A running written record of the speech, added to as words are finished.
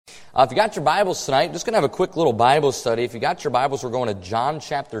If you got your Bibles tonight, just going to have a quick little Bible study. If you got your Bibles, we're going to John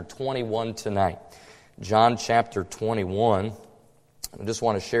chapter 21 tonight. John chapter 21. I just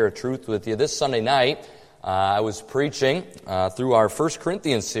want to share a truth with you. This Sunday night, I was preaching through our 1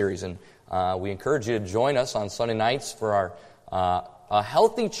 Corinthians series, and we encourage you to join us on Sunday nights for our A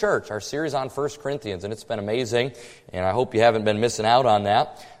Healthy Church, our series on 1 Corinthians, and it's been amazing, and I hope you haven't been missing out on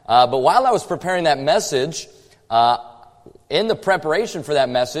that. But while I was preparing that message, in the preparation for that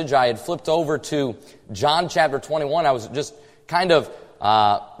message, I had flipped over to John chapter 21. I was just kind of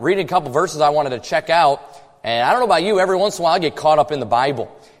reading a couple verses I wanted to check out. And I don't know about you, every once in a while I get caught up in the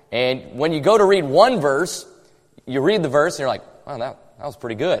Bible. And when you go to read one verse, you read the verse and you're like, wow, that was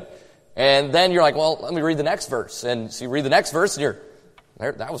pretty good. And then you're like, well, let me read the next verse. And so you read the next verse and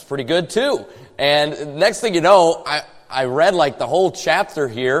that was pretty good too. And next thing you know, I read like the whole chapter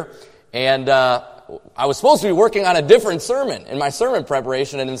here, and I was supposed to be working on a different sermon in my sermon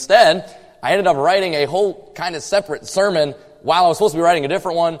preparation, and instead, I ended up writing a whole kind of separate sermon while I was supposed to be writing a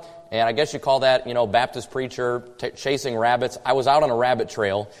different one, and I guess you call that, Baptist preacher chasing rabbits. I was out on a rabbit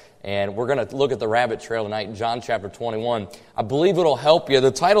trail, and we're going to look at the rabbit trail tonight in John chapter 21. I believe it'll help you.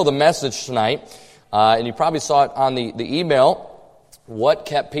 The title of the message tonight, and you probably saw it on the email, What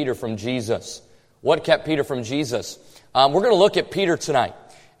Kept Peter from Jesus? What kept Peter from Jesus? We're going to look at Peter tonight.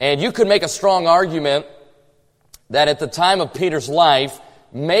 And you could make a strong argument that at the time of Peter's life,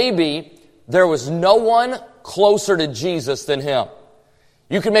 maybe there was no one closer to Jesus than him.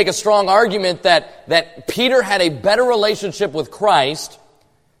 You could make a strong argument that Peter had a better relationship with Christ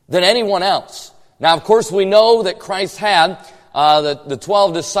than anyone else. Now, of course, we know that Christ had the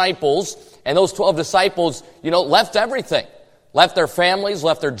 12 disciples, and those 12 disciples, left everything. Left their families,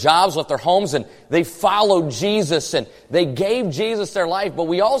 left their jobs, left their homes, and they followed Jesus, and they gave Jesus their life. But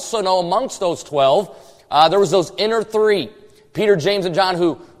we also know amongst those 12, there was those inner three, Peter, James, and John,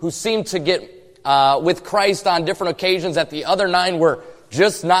 who seemed to get with Christ on different occasions that the other 9 were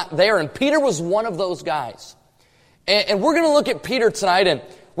just not there. And Peter was one of those guys. And we're going to look at Peter tonight, and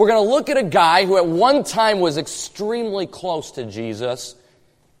we're going to look at a guy who at one time was extremely close to Jesus,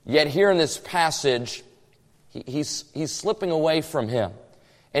 yet here in this passage, He's slipping away from him,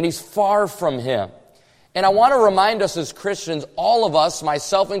 and he's far from him. And I want to remind us as Christians, all of us,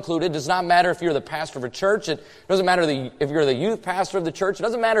 myself included, does not matter if you're the pastor of a church, it doesn't matter if you're the youth pastor of the church, it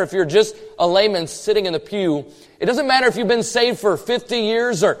doesn't matter if you're just a layman sitting in the pew, it doesn't matter if you've been saved for 50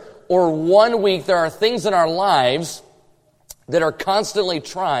 years or 1 week, there are things in our lives that are constantly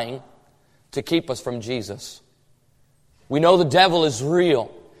trying to keep us from Jesus. We know the devil is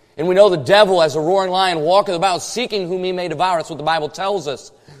real. And we know the devil, as a roaring lion, walketh about, seeking whom he may devour. That's what the Bible tells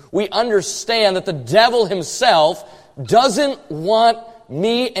us. We understand that the devil himself doesn't want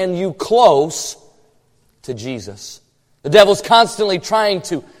me and you close to Jesus. The devil's constantly trying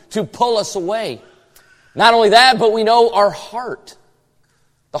to pull us away. Not only that, but we know our heart.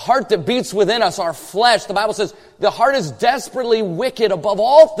 The heart that beats within us, our flesh. The Bible says the heart is desperately wicked above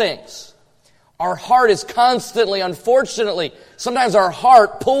all things. Our heart is constantly, unfortunately, sometimes our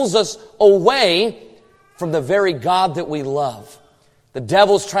heart pulls us away from the very God that we love. The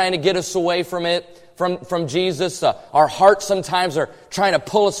devil's trying to get us away from it, from Jesus. Our hearts sometimes are trying to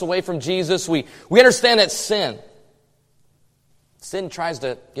pull us away from Jesus. We understand that sin tries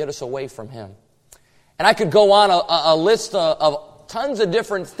to get us away from Him. And I could go on a list of tons of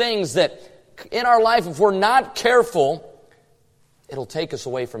different things that in our life, if we're not careful, it'll take us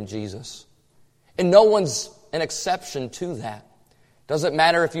away from Jesus. And no one's an exception to that. Doesn't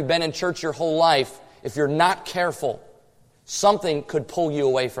matter if you've been in church your whole life. If you're not careful, something could pull you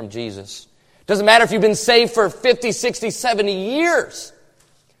away from Jesus. Doesn't matter if you've been saved for 50, 60, 70 years.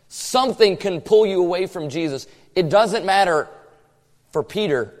 Something can pull you away from Jesus. It doesn't matter for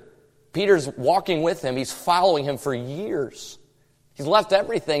Peter. Peter's walking with Him. He's following Him for years. He's left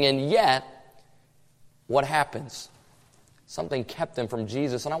everything, and yet, what happens? Something kept him from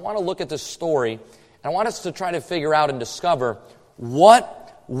Jesus. And I want to look at this story, and I want us to try to figure out and discover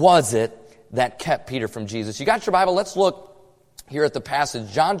what was it that kept Peter from Jesus. You got your Bible? Let's look here at the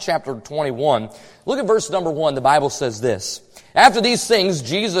passage, John chapter 21. Look at verse number 1. The Bible says this. After these things,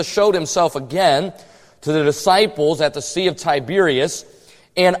 Jesus showed Himself again to the disciples at the Sea of Tiberias,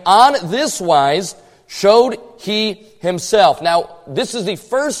 and on this wise showed He Himself. Now, this is the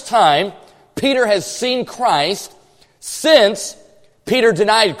first time Peter has seen Christ since Peter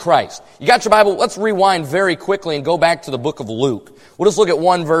denied Christ. You got your Bible? Let's rewind very quickly and go back to the book of Luke. We'll just look at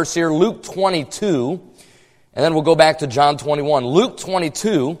one verse here, Luke 22, and then we'll go back to John 21. Luke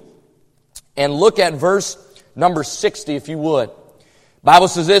 22, and look at verse number 60, if you would. Bible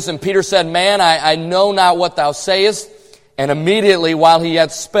says this, and Peter said, Man, I know not what thou sayest. And immediately while he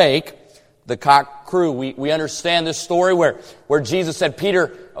yet spake, the cock crew. We understand this story where Jesus said,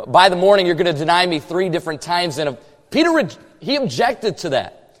 Peter, by the morning you're going to deny me 3 different times. And Peter, he objected to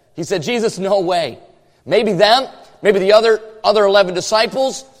that. He said, Jesus, no way. Maybe them, maybe the other 11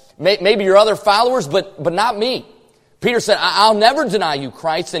 disciples, maybe your other followers, but not me. Peter said, I'll never deny you,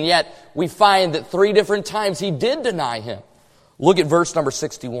 Christ. And yet we find that 3 different times he did deny him. Look at verse number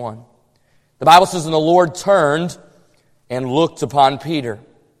 61. The Bible says, and the Lord turned and looked upon Peter.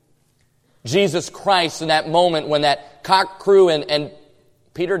 Jesus Christ, in that moment when that cock crew and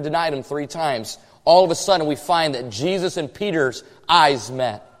Peter denied him 3 times, all of a sudden we find that Jesus and Peter's eyes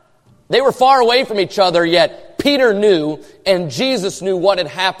met. They were far away from each other, yet Peter knew and Jesus knew what had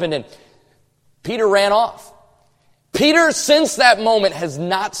happened, and Peter ran off. Peter, since that moment, has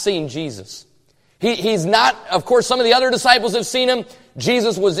not seen Jesus. He's not, of course, some of the other disciples have seen him.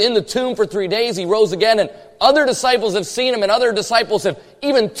 Jesus was in the tomb for 3 days. He rose again, and other disciples have seen him, and other disciples have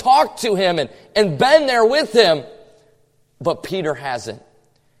even talked to him and been there with him. But Peter hasn't.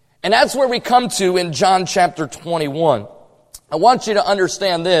 And that's where we come to in John chapter 21. I want you to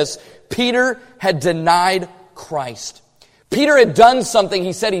understand this. Peter had denied Christ. Peter had done something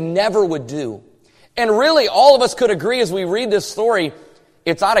he said he never would do. And really, all of us could agree as we read this story,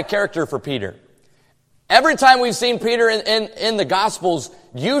 it's out of character for Peter. Every time we've seen Peter in the Gospels,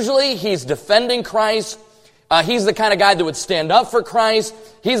 usually he's defending Christ. He's the kind of guy that would stand up for Christ.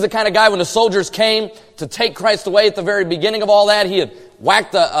 He's the kind of guy when the soldiers came to take Christ away at the very beginning of all that, he had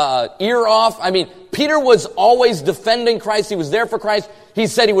whacked the ear off. I mean, Peter was always defending Christ. He was there for Christ. He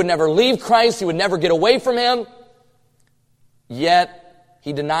said he would never leave Christ. He would never get away from him. Yet,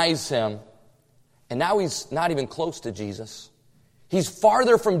 he denies him. And now he's not even close to Jesus. He's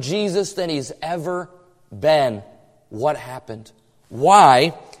farther from Jesus than he's ever been. What happened?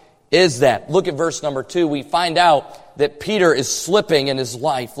 Why is that? Look at verse number 2. We find out that Peter is slipping in his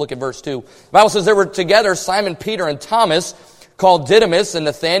life. Look at verse 2. The Bible says there were together Simon Peter and Thomas, called Didymus, and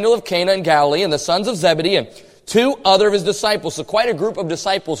Nathanael of Cana in Galilee, and the sons of Zebedee, and 2 other of his disciples. So quite a group of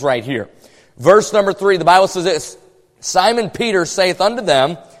disciples right here. Verse number 3, the Bible says this, Simon Peter saith unto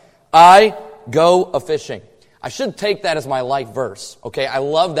them, I go a-fishing. I should take that as my life verse. Okay, I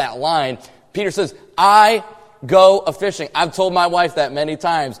love that line. Peter says, I go a-fishing. I've told my wife that many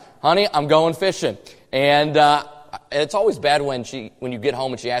times. Honey, I'm going fishing. And it's always bad when you get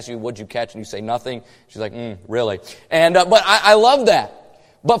home and she asks you, what'd you catch? And you say nothing. She's like, really? And but I love that.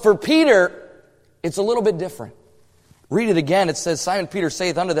 But for Peter, it's a little bit different. Read it again. It says, Simon Peter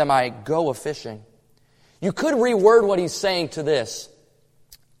saith unto them, I go a-fishing. You could reword what he's saying to this.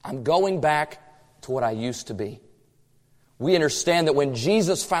 I'm going back to what I used to be. We understand that when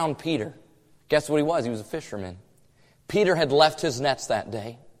Jesus found Peter, guess what he was? He was a fisherman. Peter had left his nets that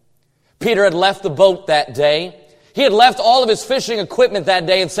day. Peter had left the boat that day. He had left all of his fishing equipment that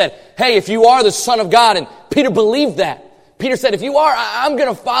day and said, hey, if you are the Son of God, and Peter believed that. Peter said, if you are, I'm going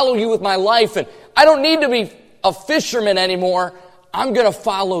to follow you with my life, and I don't need to be a fisherman anymore. I'm going to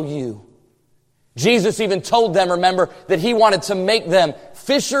follow you. Jesus even told them, remember, that he wanted to make them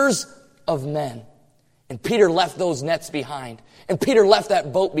fishers of men. And Peter left those nets behind. And Peter left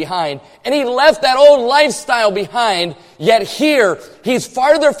that boat behind. And he left that old lifestyle behind. Yet here, he's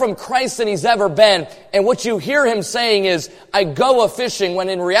farther from Christ than he's ever been. And what you hear him saying is, I go a-fishing, when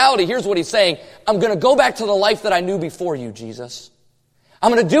in reality, here's what he's saying. I'm going to go back to the life that I knew before you, Jesus. I'm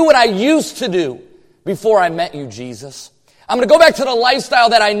going to do what I used to do before I met you, Jesus. I'm going to go back to the lifestyle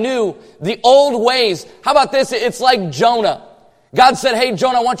that I knew, the old ways. How about this? It's like Jonah. God said, hey,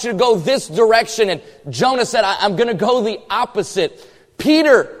 Jonah, I want you to go this direction. And Jonah said, I'm going to go the opposite.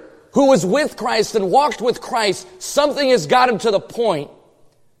 Peter, who was with Christ and walked with Christ, something has got him to the point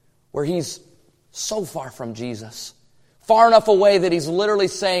where he's so far from Jesus. Far enough away that he's literally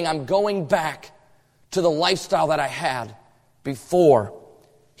saying, I'm going back to the lifestyle that I had before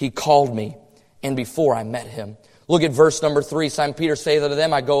he called me and before I met him. Look at verse number 3. Simon Peter saith unto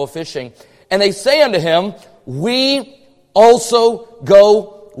them, I go a-fishing. And they say unto him, we also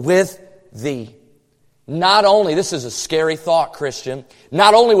go with thee. Not only, this is a scary thought, Christian,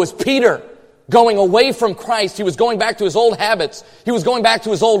 not only was Peter going away from Christ, he was going back to his old habits, he was going back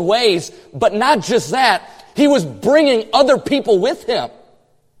to his old ways, but not just that, he was bringing other people with him.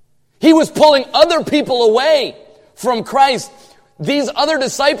 He was pulling other people away from Christ. These other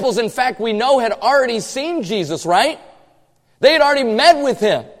disciples, in fact, we know had already seen Jesus, right? They had already met with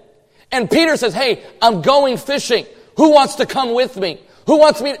him. And Peter says, hey, I'm going fishing. Who wants to come with me? Who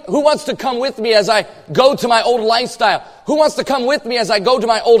wants to come with me as I go to my old lifestyle? Who wants to come with me as I go to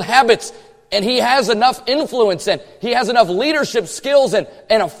my old habits? And he has enough influence and he has enough leadership skills and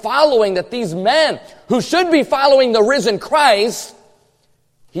a following that these men who should be following the risen Christ,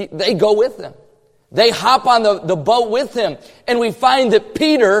 they go with him. They hop on the boat with him. And we find that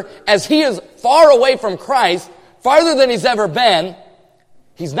Peter, as he is far away from Christ, farther than he's ever been,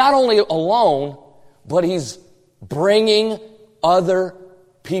 he's not only alone, but he's bringing other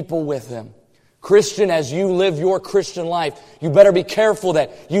people with him. Christian, as you live your Christian life, you better be careful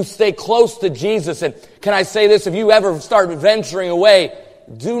that you stay close to Jesus. And can I say this? If you ever start venturing away,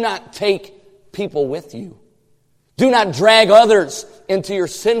 do not take people with you. Do not drag others into your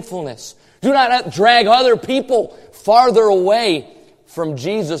sinfulness. Do not drag other people farther away from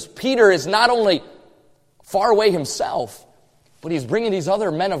Jesus. Peter is not only far away himself, but he's bringing these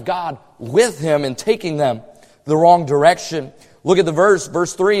other men of God with him and taking them the wrong direction. Look at the verse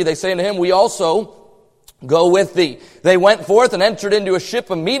 3. They say unto him, we also go with thee. They went forth and entered into a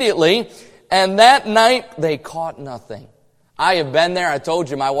ship immediately, and that night they caught nothing. I have been there. I told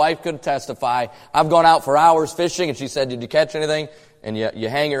you, my wife could testify. I've gone out for hours fishing, and she said, did you catch anything? And you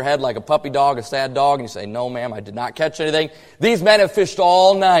hang your head like a puppy dog, a sad dog, and you say, no, ma'am, I did not catch anything. These men have fished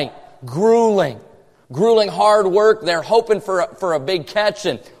all night. Grueling hard work. They're hoping for a big catch,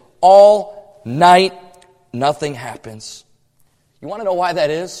 and all night nothing happens. You want to know why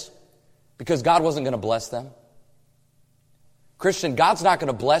that is? Because God wasn't going to bless them. Christian, God's not going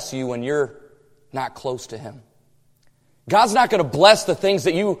to bless you when you're not close to him. God's not going to bless the things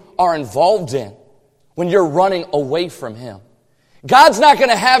that you are involved in when you're running away from him. God's not going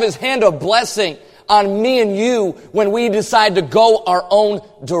to have his hand of blessing on me and you when we decide to go our own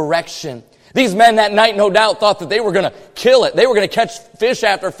direction. These men that night, no doubt, thought that they were going to kill it. They were going to catch fish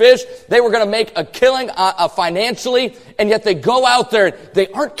after fish. They were going to make a killing financially, and yet they go out there. They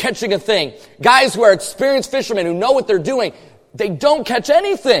aren't catching a thing. Guys who are experienced fishermen who know what they're doing, they don't catch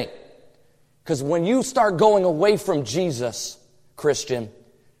anything. Because when you start going away from Jesus, Christian,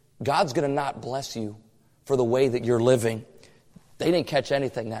 God's going to not bless you for the way that you're living. They didn't catch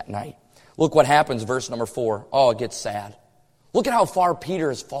anything that night. Look what happens, verse number 4. Oh, it gets sad. Look at how far Peter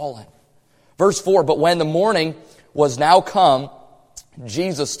has fallen. Verse 4, but when the morning was now come,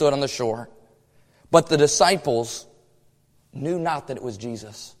 Jesus stood on the shore. But the disciples knew not that it was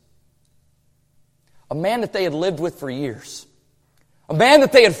Jesus. A man that they had lived with for years. A man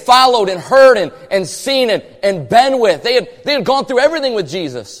that they had followed and heard and seen and been with. They had gone through everything with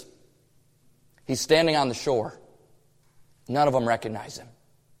Jesus. He's standing on the shore. None of them recognize him.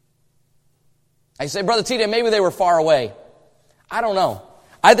 I say, Brother TJ, maybe they were far away. I don't know.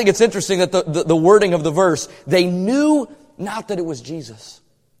 I think it's interesting that the wording of the verse, they knew not that it was Jesus.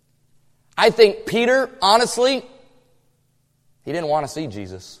 I think Peter, honestly, he didn't want to see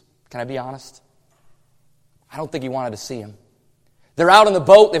Jesus. Can I be honest? I don't think he wanted to see him. They're out on the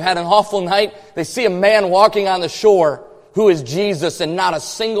boat. They've had an awful night. They see a man walking on the shore who is Jesus, and not a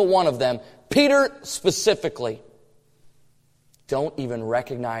single one of them, Peter specifically, don't even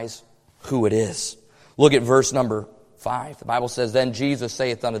recognize who it is. Look at verse number 5. The Bible says, then Jesus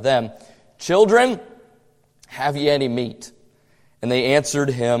saith unto them, children, have ye any meat? And they answered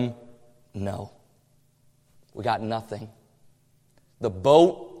him, no. We got nothing. The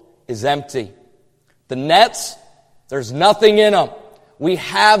boat is empty. The nets, there's nothing in them. We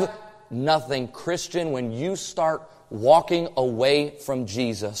have nothing. Christian, when you start walking away from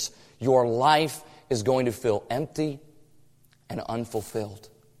Jesus, your life is going to feel empty and unfulfilled.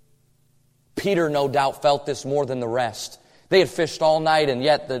 Peter, no doubt, felt this more than the rest. They had fished all night, and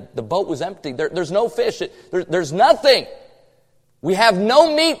yet the boat was empty. There's no fish. There's nothing. We have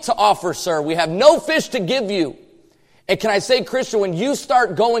no meat to offer, sir. We have no fish to give you. And can I say, Christian, when you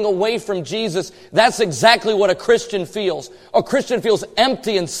start going away from Jesus, that's exactly what a Christian feels. A Christian feels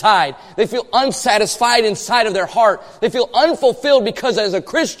empty inside. They feel unsatisfied inside of their heart. They feel unfulfilled because as a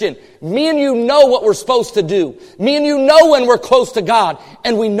Christian, me and you know what we're supposed to do. Me and you know when we're close to God,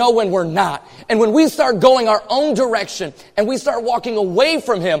 and we know when we're not. And when we start going our own direction and we start walking away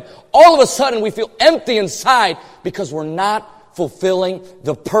from Him, all of a sudden we feel empty inside because we're not fulfilling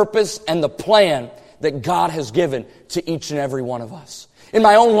the purpose and the plan that God has given to each and every one of us. In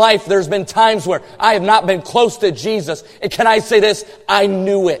my own life, there's been times where I have not been close to Jesus. And can I say this? I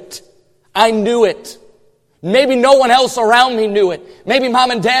knew it. I knew it. Maybe no one else around me knew it. Maybe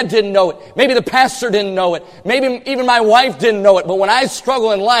mom and dad didn't know it. Maybe the pastor didn't know it. Maybe even my wife didn't know it. But when I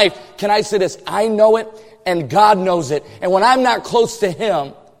struggle in life, can I say this? I know it and God knows it. And when I'm not close to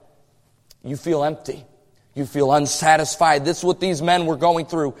Him, you feel empty. You feel unsatisfied. This is what these men were going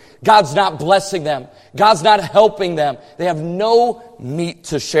through. God's not blessing them. God's not helping them. They have no meat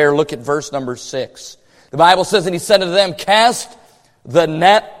to share. Look at verse number 6. The Bible says, and He said unto them, cast the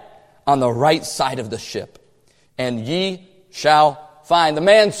net on the right side of the ship, and ye shall find. The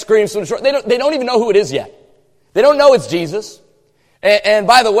man screams from the shore. They don't even know who it is yet. They don't know it's Jesus. And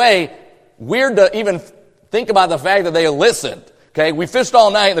by the way, weird to even think about the fact that they listened. Okay, we fished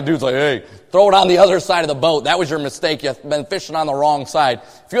all night, and the dude's like, hey, throw it on the other side of the boat. That was your mistake. You've been fishing on the wrong side.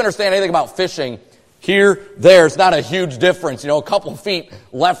 If you understand anything about fishing, here, there, it's not a huge difference. A couple feet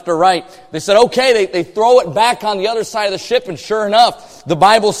left or right. They said, okay, they throw it back on the other side of the ship, and sure enough, the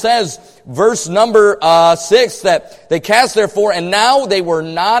Bible says, verse number 6, that they cast therefore, and now they were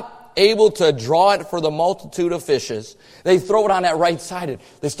not able to draw it for the multitude of fishes. They throw it on that right side.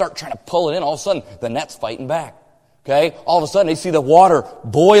 They start trying to pull it in. All of a sudden, the net's fighting back. Okay? All of a sudden, they see the water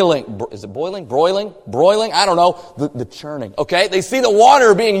boiling. Is it boiling? Broiling? I don't know. The churning. Okay? They see the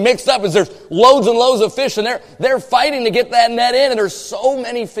water being mixed up as there's loads and loads of fish, and they're fighting to get that net in, and there's so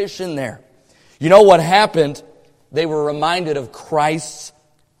many fish in there. You know what happened? They were reminded of Christ's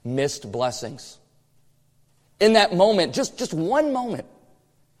missed blessings. In that moment, just one moment,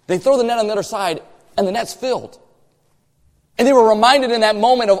 they throw the net on the other side, and the net's filled. And they were reminded in that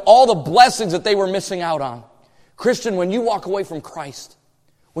moment of all the blessings that they were missing out on. Christian, when you walk away from Christ,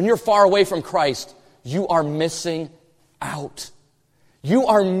 when you're far away from Christ, you are missing out. You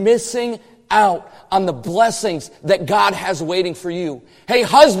are missing out on the blessings that God has waiting for you. Hey,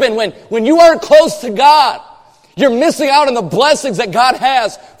 husband, when you aren't close to God, you're missing out on the blessings that God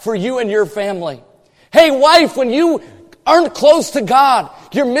has for you and your family. Hey, wife, when you aren't close to God,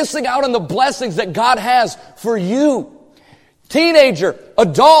 you're missing out on the blessings that God has for you. Teenager,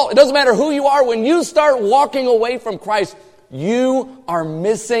 adult, it doesn't matter who you are, when you start walking away from Christ, you are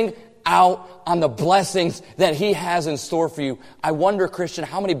missing out on the blessings that He has in store for you. I wonder, Christian,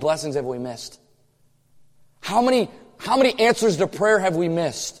 how many blessings have we missed? How many answers to prayer have we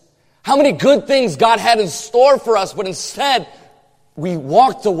missed? How many good things God had in store for us, but instead we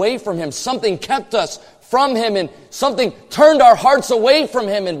walked away from Him. Something kept us from Him, and something turned our hearts away from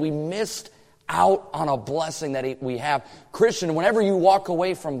Him, and we missed out on a blessing that we have. Christian, whenever you walk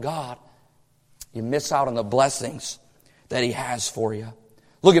away from God, you miss out on the blessings that He has for you.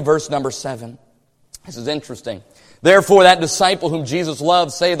 Look at verse number 7. This is interesting. Therefore that disciple whom Jesus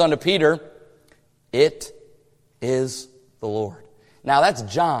loved saith unto Peter, it is the Lord. Now that's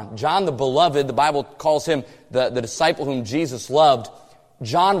John. John the beloved, the Bible calls him the disciple whom Jesus loved.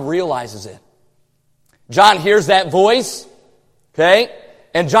 John realizes it. John hears that voice, okay?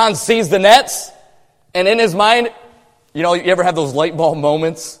 And John sees the nets, and in his mind, you ever have those light bulb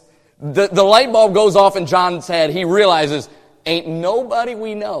moments? The light bulb goes off in John's head. He realizes, ain't nobody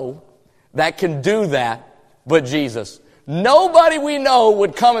we know that can do that but Jesus. Nobody we know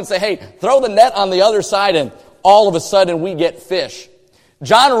would come and say, hey, throw the net on the other side, and all of a sudden we get fish.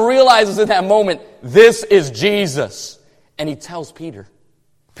 John realizes in that moment, this is Jesus. And he tells Peter,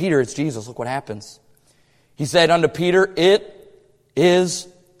 it's Jesus. Look what happens. He said unto Peter, it is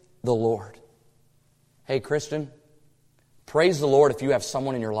the Lord. Hey, Christian, praise the Lord if you have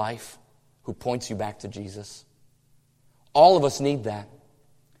someone in your life who points you back to Jesus. All of us need that.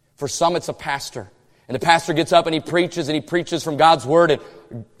 For some, it's a pastor. And the pastor gets up and he preaches from God's Word.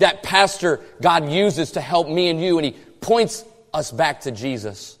 And that pastor God uses to help me and you, and he points us back to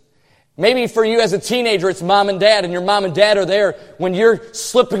Jesus. Maybe for you as a teenager, it's mom and dad, and your mom and dad are there when you're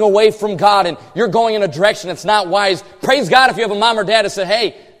slipping away from God and you're going in a direction that's not wise. Praise God if you have a mom or dad that said,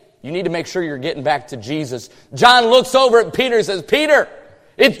 hey, you need to make sure you're getting back to Jesus. John looks over at Peter and says, Peter,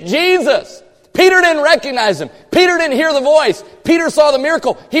 it's Jesus. Peter didn't recognize him. Peter didn't hear the voice. Peter saw the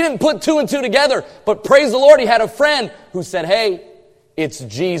miracle. He didn't put two and two together. But praise the Lord, he had a friend who said, hey, it's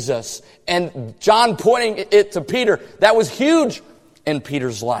Jesus. And John pointing it to Peter, that was huge in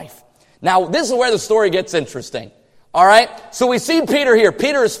Peter's life. Now, this is where the story gets interesting. All right? So we see Peter here.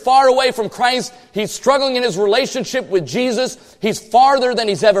 Peter is far away from Christ. He's struggling in his relationship with Jesus. He's farther than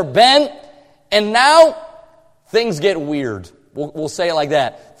he's ever been. And now, things get weird. We'll say it like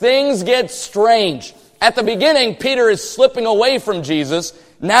that. Things get strange. At the beginning, Peter is slipping away from Jesus.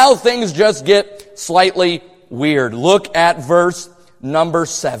 Now things just get slightly weird. Look at verse number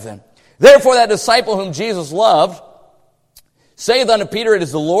 7. Therefore that disciple whom Jesus loved saith unto Peter, it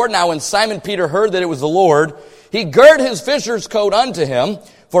is the Lord. Now when Simon Peter heard that it was the Lord, he girt his fisher's coat unto him,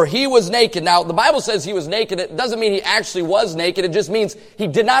 for he was naked. Now the Bible says he was naked. It doesn't mean he actually was naked. It just means he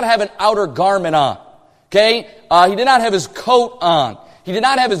did not have an outer garment on. Okay? He did not have his coat on. He did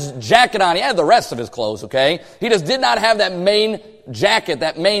not have his jacket on. He had the rest of his clothes, okay? He just did not have that main jacket,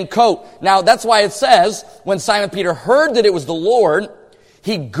 that main coat. Now, that's why it says, when Simon Peter heard that it was the Lord,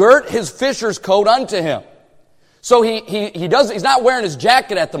 he girt his fisher's coat unto him. So he's not wearing his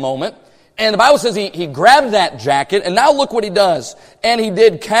jacket at the moment, And the Bible says he grabbed that jacket, and now look what he does. And he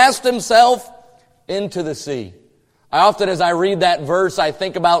did cast himself into the sea. I often, as I read that verse, I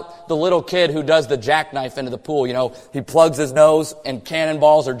think about the little kid who does the jackknife into the pool. You know, he plugs his nose and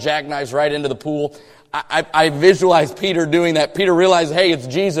cannonballs or jackknives right into the pool. I visualize Peter doing that. Peter realizes, hey, it's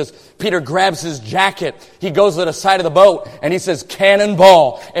Jesus. Peter grabs his jacket. He goes to the side of the boat and he says,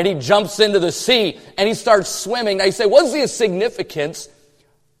 cannonball. And he jumps into the sea and he starts swimming. Now you say, what's the significance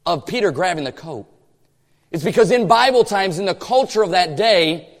of Peter grabbing the coat? It's because in Bible times, in the culture of that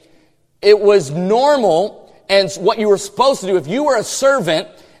day, it was normal and what you were supposed to do. If you were a servant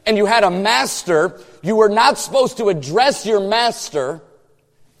and you had a master, you were not supposed to address your master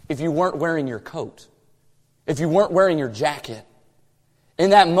if you weren't wearing your coat, if you weren't wearing your jacket. In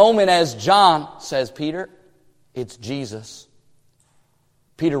that moment, as John says, Peter, it's Jesus.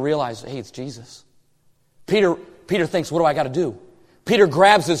 Peter realizes, hey, it's Jesus. Peter thinks, what do I got to do? Peter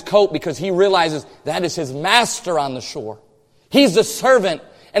grabs his coat because he realizes that is his master on the shore. He's the servant.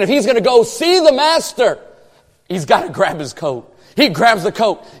 And if he's going to go see the master, he's got to grab his coat. He grabs the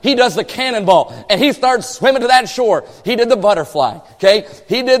coat. He does the cannonball. And he starts swimming to that shore. He did the butterfly. Okay?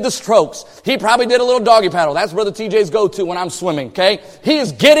 He did the strokes. He probably did a little doggy paddle. That's where the TJs go to when I'm swimming. Okay? He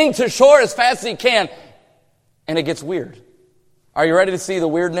is getting to shore as fast as he can. And it gets weird. Are you ready to see the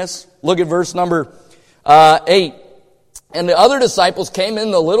weirdness? Look at verse number 8. And the other disciples came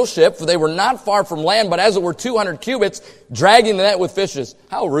in the little ship, for they were not far from land, but as it were 200 cubits, dragging the net with fishes.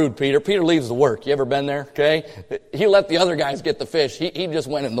 How rude, Peter. Peter leaves the work. You ever been there? Okay? He let the other guys get the fish. He just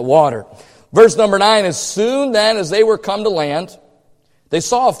went in the water. Verse number 9, as soon then as they were come to land, they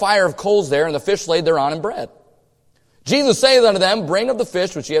saw a fire of coals there, and the fish laid thereon and bread. Jesus saith unto them, bring of the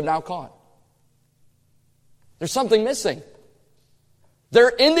fish which ye have now caught. There's something missing. There,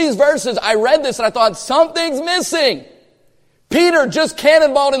 in these verses, I read this and I thought, something's missing. Peter just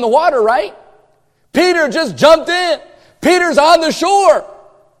cannonballed in the water, right? Peter just jumped in. Peter's on the shore.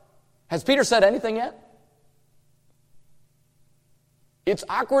 Has Peter said anything yet? It's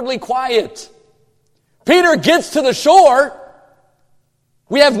awkwardly quiet. Peter gets to the shore.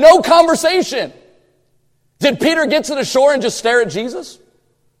 We have no conversation. Did Peter get to the shore and just stare at Jesus?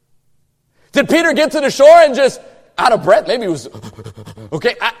 Did Peter get to the shore and just, out of breath, maybe he was,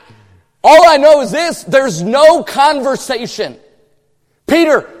 okay, all I know is this, there's no conversation.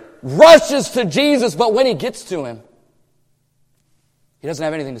 Peter rushes to Jesus, but when he gets to him, he doesn't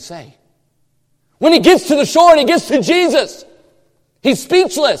have anything to say. When he gets to the shore and he gets to Jesus, he's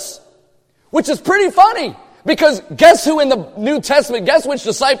speechless, which is pretty funny, because guess who in the New Testament, guess which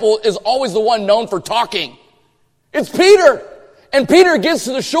disciple is always the one known for talking? It's Peter. And Peter gets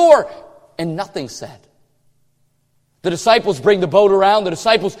to the shore and nothing's said. The disciples bring the boat around. The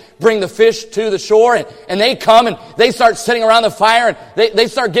disciples bring the fish to the shore. And they come and they start sitting around the fire. And they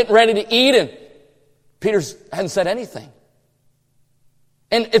start getting ready to eat. And Peter hasn't said anything.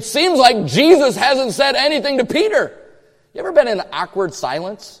 And it seems like Jesus hasn't said anything to Peter. You ever been in awkward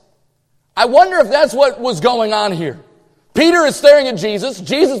silence? I wonder if that's what was going on here. Peter is staring at Jesus.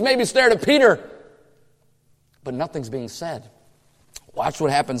 Jesus maybe stared at Peter. But nothing's being said. Watch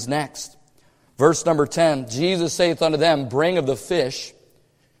what happens next. Verse number 10, Jesus saith unto them, bring of the fish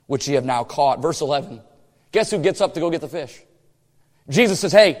which ye have now caught. Verse 11, guess who gets up to go get the fish? Jesus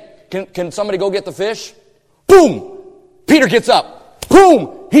says, hey, can somebody go get the fish? Boom! Peter gets up.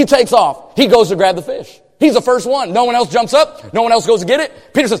 Boom! He takes off. He goes to grab the fish. He's the first one. No one else jumps up. No one else goes to get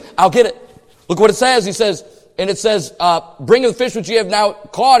it. Peter says, I'll get it. Look what it says. He says, and it says, bring of the fish which ye have now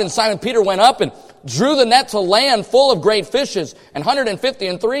caught. And Simon Peter went up and drew the net to land full of great fishes, and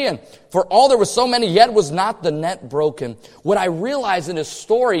 153, and for all there was so many, yet was not the net broken. What I realize in this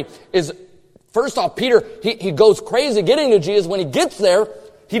story is, first off, Peter, he goes crazy getting to Jesus. When he gets there,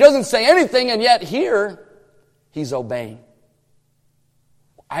 he doesn't say anything, and yet here, he's obeying.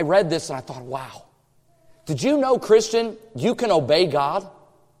 I read this and I thought, wow. Did you know, Christian, you can obey God,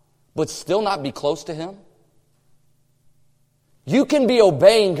 but still not be close to Him? You can be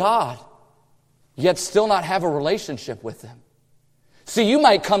obeying God, yet still not have a relationship with Him. See, you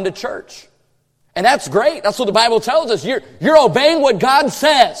might come to church, and that's great. That's what the Bible tells us. You're obeying what God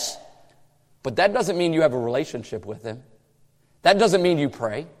says. But that doesn't mean you have a relationship with Him. That doesn't mean you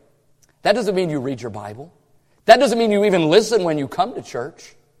pray. That doesn't mean you read your Bible. That doesn't mean you even listen when you come to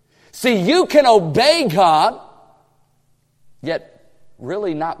church. See, you can obey God, yet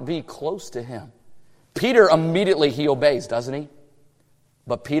really not be close to Him. Peter immediately, he obeys, doesn't he?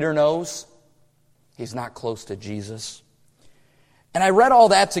 But Peter knows he's not close to Jesus. And I read all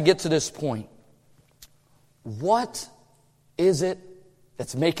that to get to this point. What is it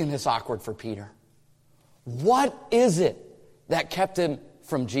that's making this awkward for Peter? What is it that kept him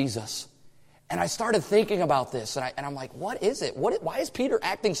from Jesus? And I started thinking about this, and I'm like, what is it? Why is Peter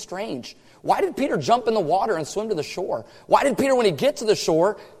acting strange? Why did Peter jump in the water and swim to the shore? Why did Peter, when he gets to the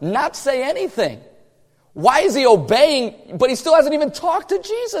shore, not say anything? Why is he obeying, but he still hasn't even talked to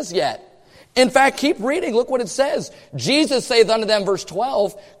Jesus yet? In fact, keep reading. Look what it says. Jesus saith unto them, verse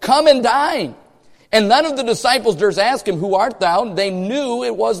 12, come and dine. And none of the disciples durst ask him, who art thou? And they knew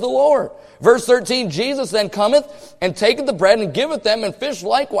it was the Lord. Verse 13, Jesus then cometh and taketh the bread and giveth them, and fish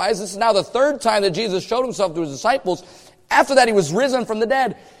likewise. This is now the third time that Jesus showed himself to his disciples. After that, he was risen from the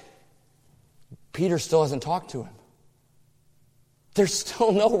dead. Peter still hasn't talked to him. There's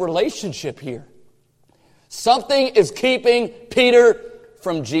still no relationship here. Something is keeping Peter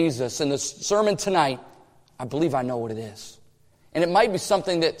from Jesus. In the sermon tonight, I believe I know what it is. And it might be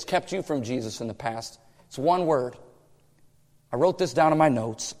something that's kept you from Jesus in the past. It's one word. I wrote this down in my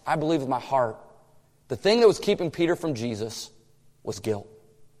notes. I believe with my heart, the thing that was keeping Peter from Jesus was guilt.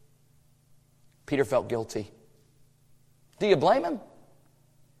 Peter felt guilty. Do you blame him?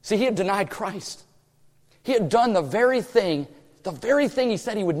 See, he had denied Christ. He had done the very thing he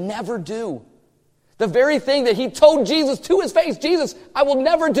said he would never do. The very thing that he told Jesus to his face, Jesus, I will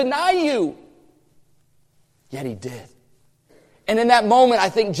never deny you. Yet he did. And in that moment, I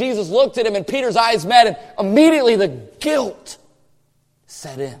think Jesus looked at him and Peter's eyes met, and immediately the guilt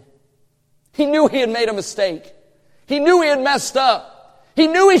set in. He knew he had made a mistake. He knew he had messed up. He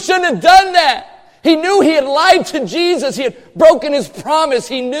knew he shouldn't have done that. He knew he had lied to Jesus. He had broken his promise.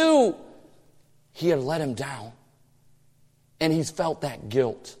 He knew he had let him down. And he's felt that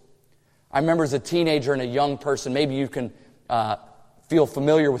guilt. I remember as a teenager and a young person, maybe you can feel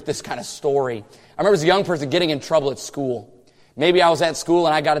familiar with this kind of story. I remember as a young person getting in trouble at school. Maybe I was at school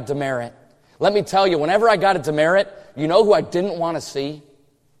and I got a demerit. Let me tell you, whenever I got a demerit, you know who I didn't want to see?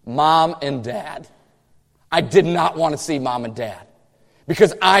 Mom and Dad. I did not want to see Mom and Dad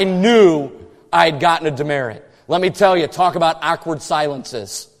because I knew I had gotten a demerit. Let me tell you, talk about awkward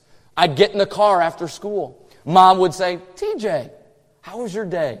silences. I'd get in the car after school. Mom would say, TJ, how was your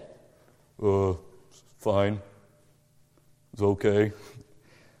day? Fine. It's okay.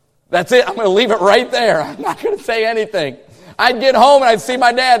 That's it. I'm going to leave it right there. I'm not going to say anything. I'd get home and I'd see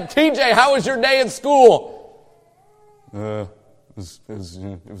my dad. TJ, how was your day at school? It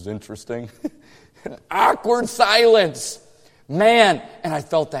was interesting. Awkward silence. Man, and I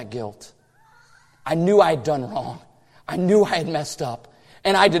felt that guilt. I knew I had done wrong. I knew I had messed up.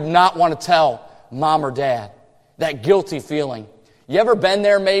 And I did not want to tell Mom or Dad. That guilty feeling. You ever been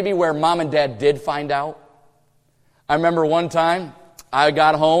there maybe where Mom and Dad did find out? I remember one time I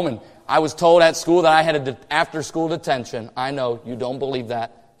got home and I was told at school that I had an after-school detention. I know, you don't believe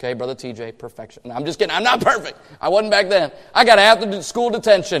that. Okay, Brother TJ, perfection. No, I'm just kidding. I'm not perfect. I wasn't back then. I got after-school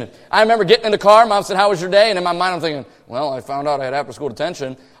detention. I remember getting in the car. Mom said, how was your day? And in my mind I'm thinking, well, I found out I had after-school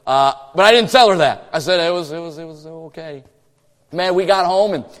detention. But I didn't tell her that. I said it was okay. Man, we got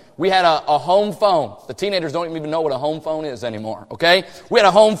home and we had a home phone. The teenagers don't even know what a home phone is anymore, okay? We had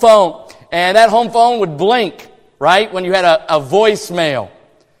a home phone, and that home phone would blink, right, when you had a voicemail.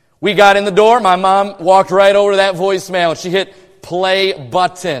 We got in the door. My mom walked right over to that voicemail, and she hit play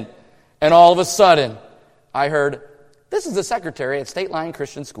button. And all of a sudden, I heard, this is the secretary at State Line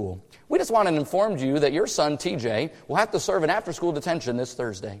Christian School. We just want to inform you that your son, TJ, will have to serve an after-school detention this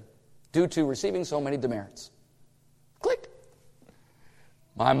Thursday due to receiving so many demerits. Click.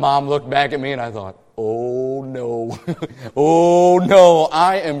 My mom looked back at me and I thought, oh no, oh no,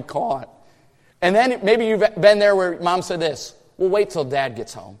 I am caught. And then maybe you've been there where Mom said this, we'll wait till Dad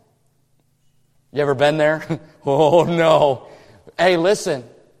gets home. You ever been there? Oh no. Hey, listen,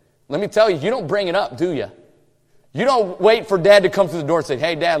 let me tell you, you don't bring it up, do you? You don't wait for Dad to come through the door and say,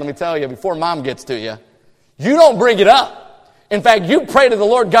 hey Dad, let me tell you, before Mom gets to you. You don't bring it up. In fact, you pray to the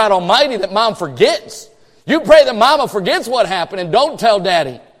Lord God Almighty that Mom forgets. You pray that Mama forgets what happened and don't tell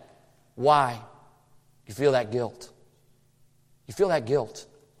Daddy. Why? You feel that guilt. You feel that guilt.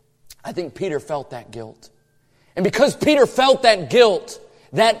 I think Peter felt that guilt. And because Peter felt that guilt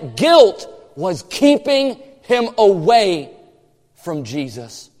was keeping him away from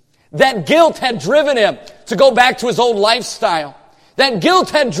Jesus. That guilt had driven him to go back to his old lifestyle. That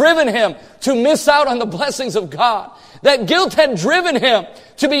guilt had driven him to miss out on the blessings of God. That guilt had driven him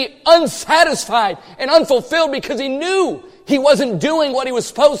to be unsatisfied and unfulfilled because he knew he wasn't doing what he was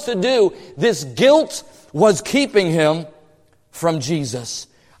supposed to do. This guilt was keeping him from Jesus.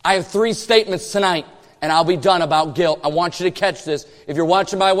 I have 3 statements tonight, and I'll be done about guilt. I want you to catch this. If you're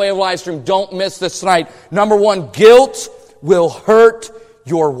watching by way of live stream, don't miss this tonight. Number 1, guilt will hurt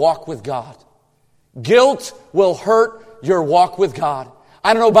your walk with God. Guilt will hurt your walk with God.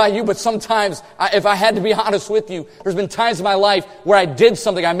 I don't know about you, but sometimes, if I had to be honest with you, there's been times in my life where I did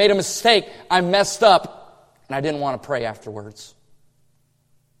something, I made a mistake, I messed up, and I didn't want to pray afterwards.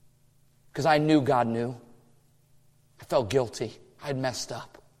 Because I knew God knew. I felt guilty. I'd messed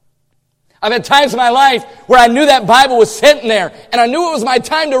up. I've had times in my life where I knew that Bible was sitting there, and I knew it was my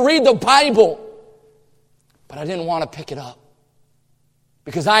time to read the Bible, but I didn't want to pick it up.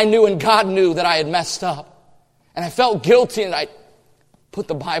 Because I knew and God knew that I had messed up. And I felt guilty, and I put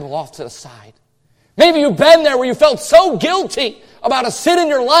the Bible off to the side. Maybe you've been there where you felt so guilty about a sin in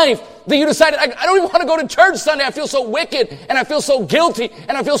your life that you decided, I don't even want to go to church Sunday. I feel so wicked, and I feel so guilty,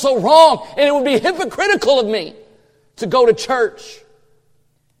 and I feel so wrong, and it would be hypocritical of me to go to church.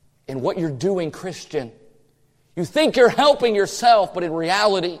 And what you're doing, Christian, you think you're helping yourself, but in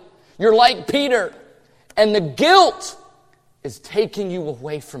reality, you're like Peter, and the guilt is taking you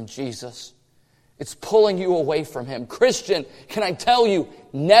away from Jesus. It's pulling you away from Him. Christian, can I tell you,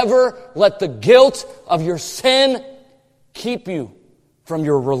 never let the guilt of your sin keep you from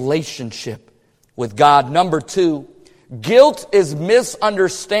your relationship with God. Number 2, guilt is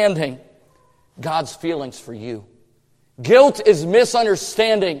misunderstanding God's feelings for you. Guilt is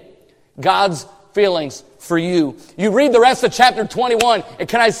misunderstanding God's feelings for you. You read the rest of chapter 21, and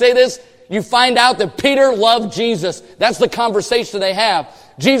can I say this? You find out that Peter loved Jesus. That's the conversation they have.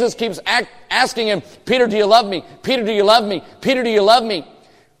 Jesus keeps asking him, Peter, do you love me? Peter, do you love me? Peter, do you love me?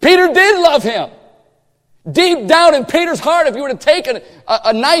 Peter did love him. Deep down in Peter's heart, if you were to take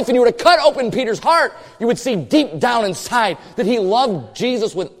a knife and you were to cut open Peter's heart, you would see deep down inside that he loved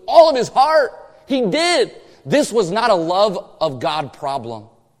Jesus with all of his heart. He did. This was not a love of God problem.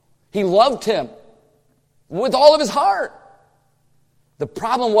 He loved Him with all of his heart. The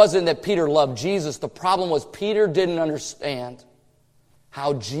problem wasn't that Peter loved Jesus. The problem was Peter didn't understand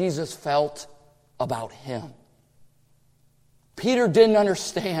how Jesus felt about him. Peter didn't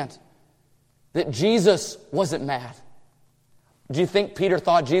understand that Jesus wasn't mad. Do you think Peter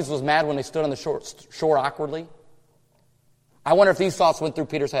thought Jesus was mad when they stood on the shore awkwardly? I wonder if these thoughts went through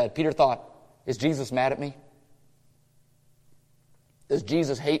Peter's head. Peter thought, is Jesus mad at me? Does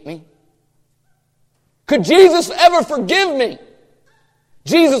Jesus hate me? Could Jesus ever forgive me?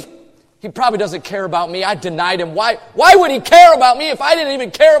 Jesus, He probably doesn't care about me. I denied Him. Why would He care about me if I didn't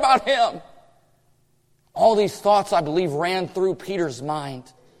even care about Him? All these thoughts, I believe, ran through Peter's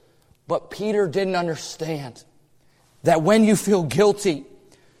mind. But Peter didn't understand that when you feel guilty,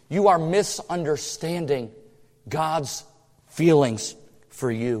 you are misunderstanding God's feelings for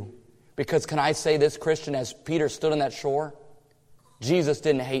you. Because can I say this, Christian, as Peter stood on that shore, Jesus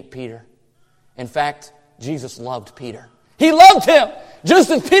didn't hate Peter. In fact, Jesus loved Peter. He loved him.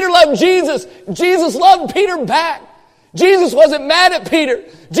 Just as Peter loved Jesus, Jesus loved Peter back. Jesus wasn't mad at Peter.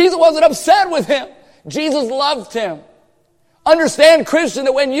 Jesus wasn't upset with him. Jesus loved him. Understand, Christian,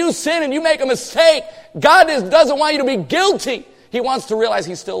 that when you sin and you make a mistake, God doesn't want you to be guilty. He wants to realize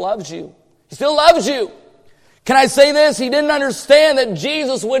He still loves you. He still loves you. Can I say this? He didn't understand that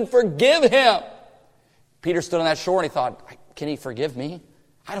Jesus would forgive him. Peter stood on that shore and he thought, can He forgive me?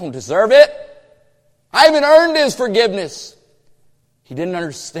 I don't deserve it. I haven't earned His forgiveness. He didn't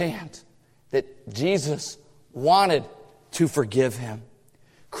understand that Jesus wanted to forgive him.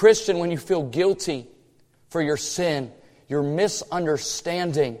 Christian, when you feel guilty for your sin, you're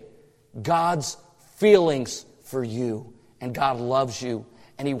misunderstanding God's feelings for you. And God loves you.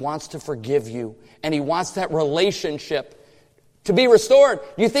 And He wants to forgive you. And He wants that relationship to be restored.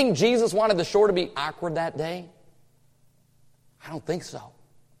 You think Jesus wanted the shore to be awkward that day? I don't think so.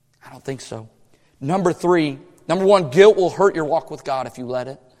 I don't think so. Number 1, guilt will hurt your walk with God if you let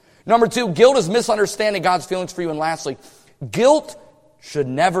it. Number 2, guilt is misunderstanding God's feelings for you. And lastly, guilt should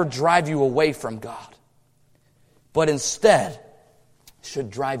never drive you away from God, but instead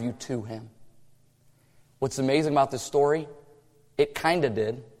should drive you to Him. What's amazing about this story, it kind of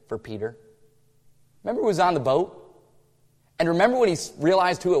did for Peter. Remember he was on the boat? And remember when he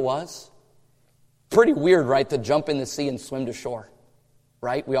realized who it was? Pretty weird, right, to jump in the sea and swim to shore.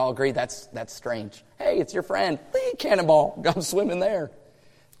 Right? We all agree that's strange. Hey, it's your friend. Hey, cannonball. I'm swimming there.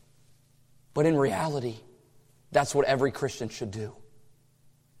 But in reality, that's what every Christian should do.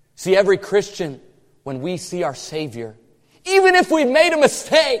 See, every Christian, when we see our Savior, even if we've made a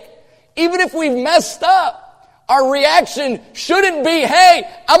mistake, even if we've messed up, our reaction shouldn't be, hey,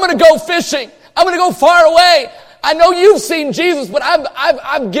 I'm going to go fishing. I'm going to go far away. I know you've seen Jesus, but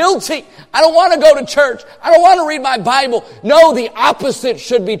I'm guilty. I don't want to go to church. I don't want to read my Bible. No, the opposite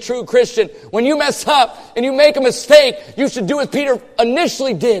should be true, Christian. When you mess up and you make a mistake, you should do as Peter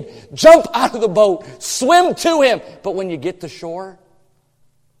initially did. Jump out of the boat. Swim to Him. But when you get to shore,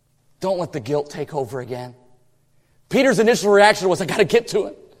 don't let the guilt take over again. Peter's initial reaction was, I got to get to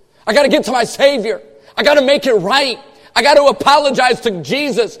him. I got to get to my Savior. I got to make it right. I got to apologize to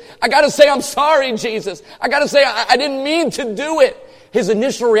Jesus. I got to say, I'm sorry, Jesus. I got to say, I didn't mean to do it. His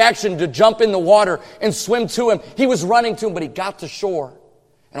initial reaction to jump in the water and swim to him, he was running to him, but he got to shore.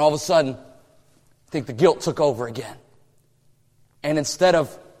 And all of a sudden, I think the guilt took over again. And instead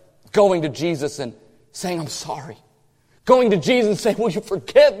of going to Jesus and saying, I'm sorry, going to Jesus and saying, will you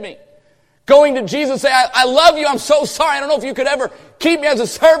forgive me? Going to Jesus and saying, I love you, I'm so sorry. I don't know if you could ever keep me as a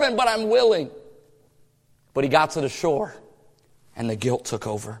servant, but I'm willing. But he got to the shore, and the guilt took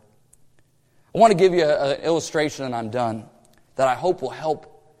over. I want to give you an illustration, and I'm done, that I hope will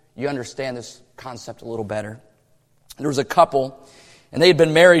help you understand this concept a little better. There was a couple, and they had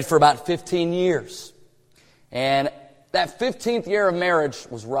been married for about 15 years. And that 15th year of marriage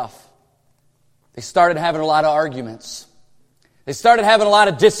was rough. They started having a lot of arguments. They started having a lot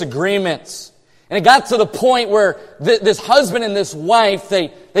of disagreements. And it got to the point where this husband and this wife, they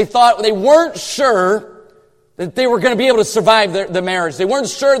thought they weren't sure that they were going to be able to survive the marriage. They weren't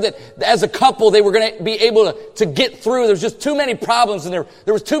sure that as a couple they were going to be able to get through. There was just too many problems, and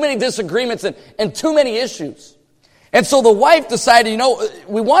there was too many disagreements and too many issues. And so the wife decided, I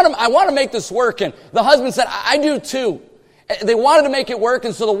want to make this work. And the husband said, I do too. They wanted to make it work,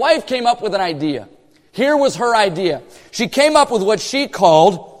 and so the wife came up with an idea. Here was her idea. She came up with what she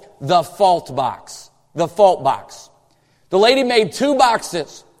called the fault box. The fault box. The lady made 2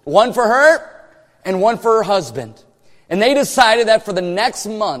 boxes, one for her and one for her husband. And they decided that for the next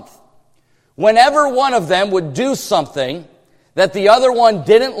month, whenever one of them would do something that the other one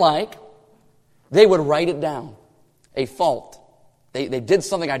didn't like, they would write it down. A fault. They did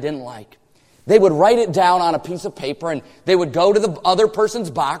something I didn't like. They would write it down on a piece of paper, and they would go to the other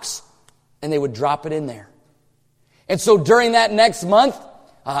person's box, and they would drop it in there. And so during that next month,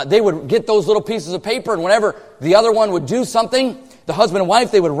 they would get those little pieces of paper, and whenever the other one would do something, the husband and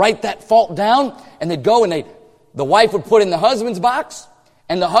wife, they would write that fault down, and they'd go and the wife would put it in the husband's box,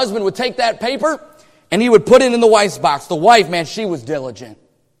 and the husband would take that paper, and he would put it in the wife's box. The wife, man, she was diligent.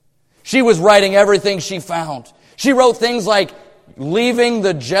 She was writing everything she found. She wrote things like, leaving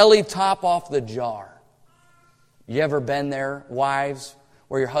the jelly top off the jar. You ever been there, wives,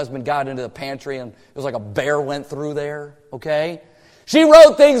 where your husband got into the pantry and it was like a bear went through there, okay? She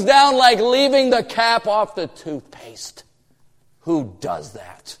wrote things down like leaving the cap off the toothpaste. Who does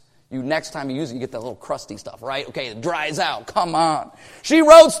that? Next time you use it, you get that little crusty stuff, right? Okay, it dries out. Come on. She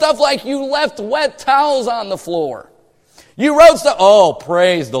wrote stuff like you left wet towels on the floor. You wrote stuff, oh,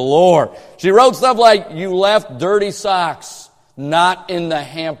 praise the Lord. She wrote stuff like you left dirty socks not in the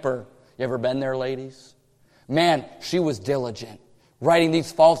hamper. You ever been there, ladies? Man, she was diligent, writing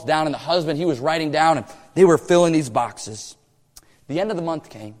these faults down, and the husband, he was writing down, and they were filling these boxes. The end of the month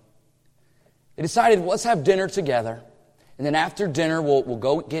came. They decided, let's have dinner together. And then after dinner, we'll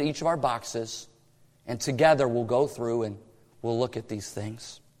go get each of our boxes, and together we'll go through and we'll look at these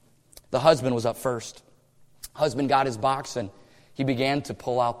things. The husband was up first. Husband got his box, and he began to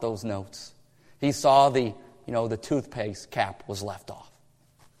pull out those notes. He saw the toothpaste cap was left off.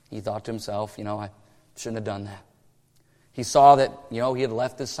 He thought to himself, I shouldn't have done that. He saw that, he had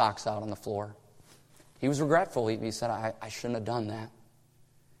left his socks out on the floor. He was regretful. He said, I shouldn't have done that.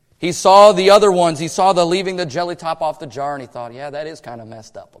 He saw the other ones. He saw the leaving the jelly top off the jar, and he thought, yeah, that is kind of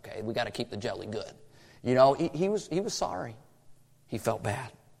messed up. Okay, we got to keep the jelly good. He was sorry. He felt bad.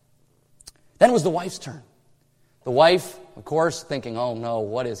 Then it was the wife's turn. The wife, of course, thinking, oh no,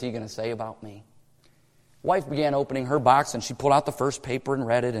 what is he going to say about me? Wife began opening her box, and she pulled out the first paper and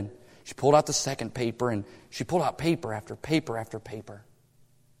read it, and she pulled out the second paper, and she pulled out paper after paper after paper.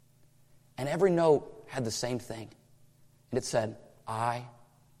 And every note had the same thing. And it said, I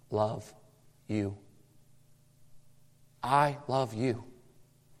love you. I love you.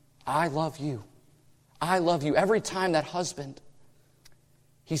 I love you. I love you. Every time that husband,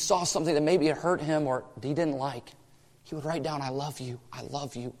 he saw something that maybe it hurt him or he didn't like, he would write down, I love you, I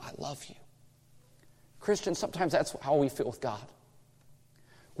love you, I love you. Christians, sometimes that's how we feel with God.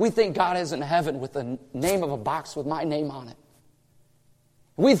 We think God is in heaven with the name of a box with my name on it.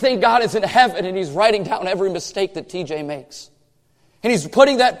 We think God is in heaven and He's writing down every mistake that TJ makes. And He's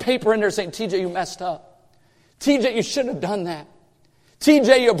putting that paper in there saying, TJ, you messed up. TJ, you shouldn't have done that.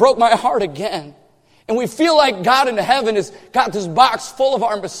 TJ, you broke my heart again. And we feel like God in heaven has got this box full of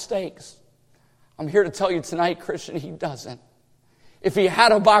our mistakes. I'm here to tell you tonight, Christian, He doesn't. If He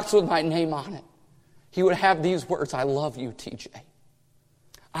had a box with my name on it, He would have these words, I love you, TJ.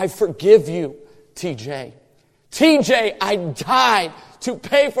 I forgive you, TJ. TJ, I died to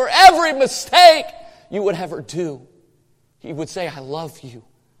pay for every mistake you would ever do. He would say, I love you,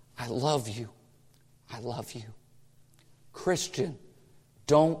 I love you, I love you. Christian,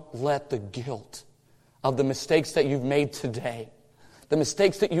 don't let the guilt of the mistakes that you've made today, the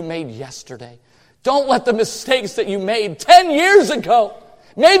mistakes that you made yesterday, don't let the mistakes that you made 10 years ago,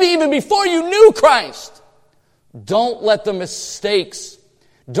 maybe even before you knew Christ, don't let the mistakes,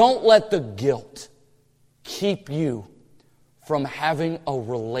 don't let the guilt keep you from having a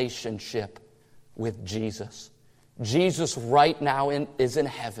relationship with Jesus. Jesus right now is in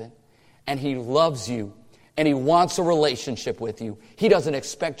heaven, and He loves you, and He wants a relationship with you. He doesn't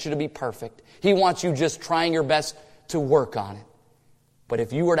expect you to be perfect. He wants you just trying your best to work on it. But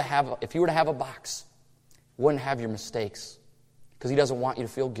if you were to have a box, you wouldn't have your mistakes, because He doesn't want you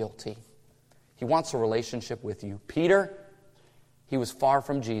to feel guilty. He wants a relationship with you. Peter, he was far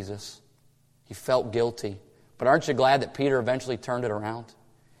from Jesus. He felt guilty. But aren't you glad that Peter eventually turned it around?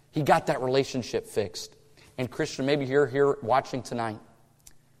 He got that relationship fixed. And Christian, maybe you're here watching tonight.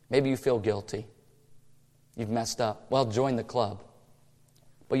 Maybe you feel guilty. You've messed up. Well, join the club.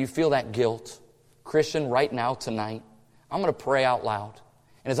 But you feel that guilt. Christian, right now, tonight, I'm going to pray out loud.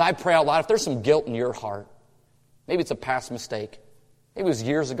 And as I pray out loud, if there's some guilt in your heart, maybe it's a past mistake. Maybe it was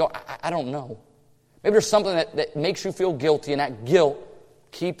years ago. I don't know. Maybe there's something that makes you feel guilty, and that guilt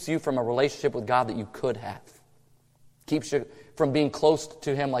keeps you from a relationship with God that you could have. Keeps you from being close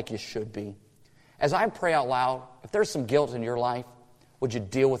to Him like you should be. As I pray out loud, if there's some guilt in your life, would you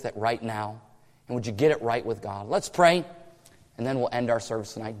deal with it right now? And would you get it right with God? Let's pray, and then we'll end our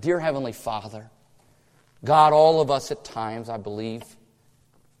service tonight. Dear Heavenly Father, God, all of us at times, I believe,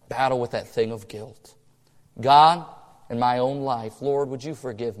 battle with that thing of guilt. God, in my own life, Lord, would you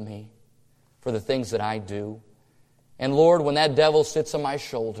forgive me for the things that I do? And Lord, when that devil sits on my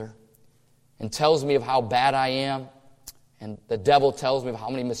shoulder and tells me of how bad I am, and the devil tells me of how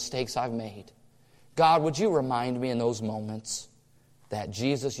many mistakes I've made, God, would you remind me in those moments that,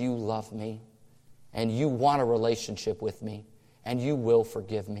 Jesus, you love me, and you want a relationship with me, and you will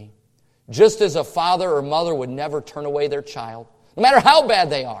forgive me. Just as a father or mother would never turn away their child, no matter how bad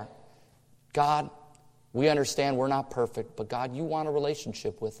they are. God, we understand we're not perfect, but God, you want a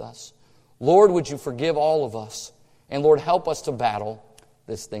relationship with us. Lord, would you forgive all of us? And Lord, help us to battle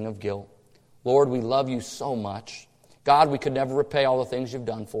this thing of guilt. Lord, we love you so much. God, we could never repay all the things you've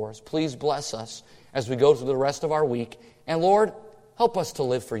done for us. Please bless us as we go through the rest of our week. And Lord, help us to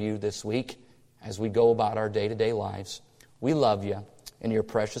live for you this week as we go about our day-to-day lives. We love you in your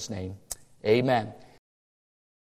precious name. Amen.